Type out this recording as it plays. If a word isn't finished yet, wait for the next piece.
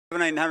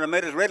1700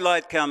 metres, red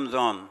light comes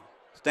on.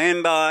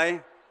 Stand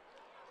by.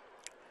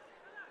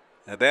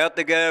 About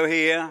to go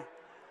here.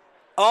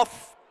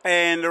 Off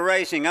and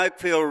racing.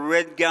 Oakfield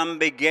Red Gum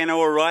began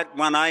all right.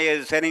 1A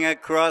is heading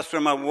across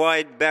from a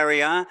wide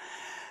barrier.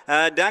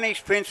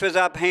 Danish Prince was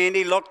up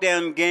handy.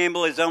 Lockdown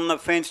Gamble is on the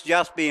fence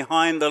just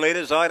behind the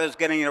leaders. Ida's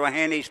getting into a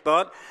handy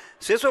spot.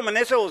 Sizzle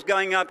Manissle's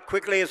going up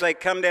quickly as they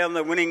come down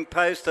the winning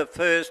post the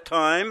first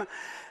time.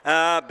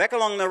 Back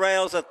along the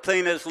rails,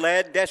 Athena's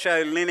Lad,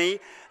 Dasho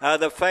Linny.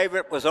 The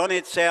favourite was on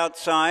its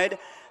outside,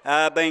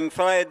 being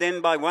followed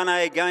then by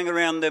 1A going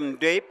around them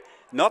deep.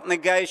 Not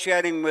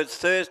negotiating was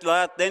third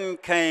last, then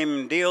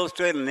came Deal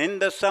Street, and in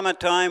the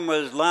summertime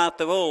was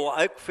last of all.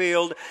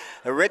 Oakfield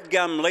Red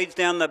Gum leads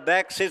down the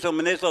back. Sizzle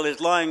Manizzle is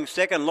lying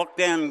second.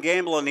 Lockdown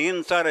Gamble on the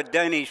inside of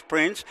Danish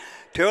Prince.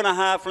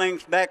 2.5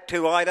 lengths back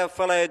to Ida,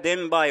 followed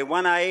then by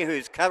 1A,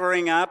 who's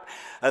covering up.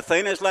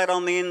 Athena's Lad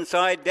on the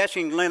inside.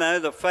 Dashing Leno,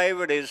 the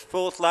favourite, is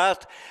fourth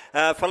last.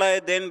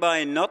 Followed then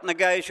by Not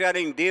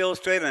Negotiating, Deal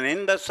Street, and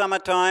in the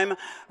summertime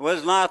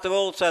was last of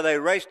all. So they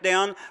raced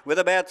down with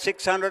about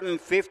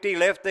 650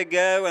 left to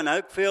go, and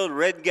Oakfield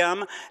Red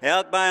Gum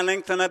out by a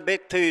length and a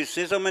bit to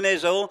Sizzle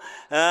Manizzle.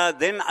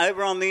 Then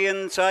over on the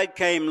inside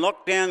came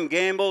Lockdown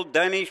Gamble,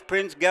 Danish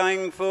Prince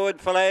going forward,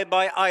 followed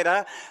by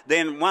Ida.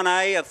 Then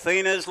 1A,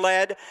 Athena's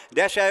Lad.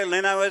 Dasho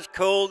Leno was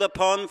called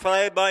upon,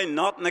 followed by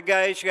Not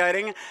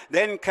Negotiating.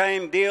 Then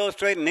came Deal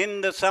Street, and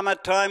in the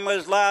summertime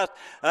was last.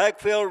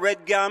 Oakfield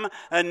Red Gum,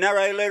 a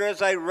narrow leader as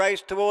they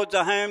race towards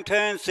the home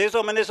turn.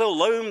 Sizzle Manizzle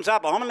looms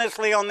up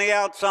ominously on the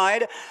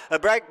outside. A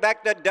break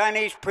back to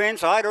Danish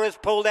Prince. Ida is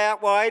pulled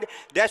out wide.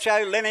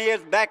 Dasho Lenny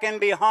is back in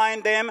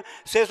behind them.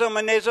 Sizzle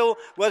Manizzle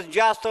was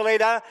just the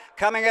leader.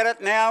 Coming at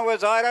it now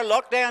was Ida.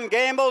 Lockdown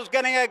Gamble's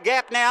getting a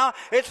gap now.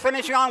 It's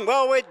finishing on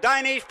well with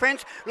Danish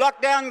Prince.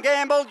 Lockdown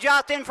Gamble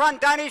just in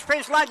front. Danish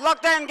Prince led.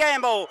 Lockdown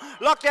Gamble.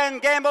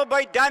 Lockdown Gamble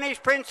beat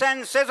Danish Prince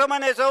and Sizzle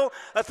Manizzle.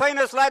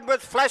 Athena's Lad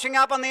was flashing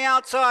up on the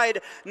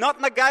outside.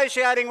 Not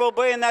Negotiating will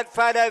be in that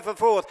photo for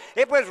fourth.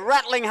 It was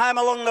rattling home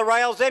along the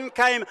rails. Then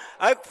came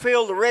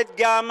Oakfield Red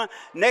Gum.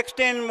 Next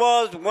in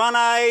was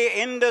 1A,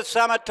 into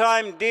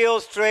summertime, Deal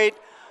Street.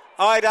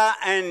 Ida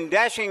and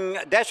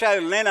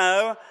Dasho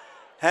Leno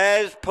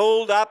has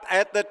pulled up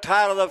at the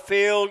tail of the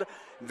field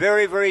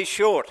very, very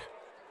short.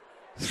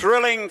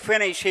 Thrilling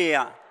finish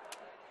here.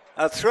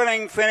 A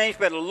thrilling finish,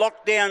 but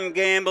Lockdown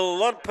Gamble. A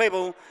lot of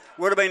people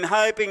would have been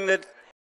hoping that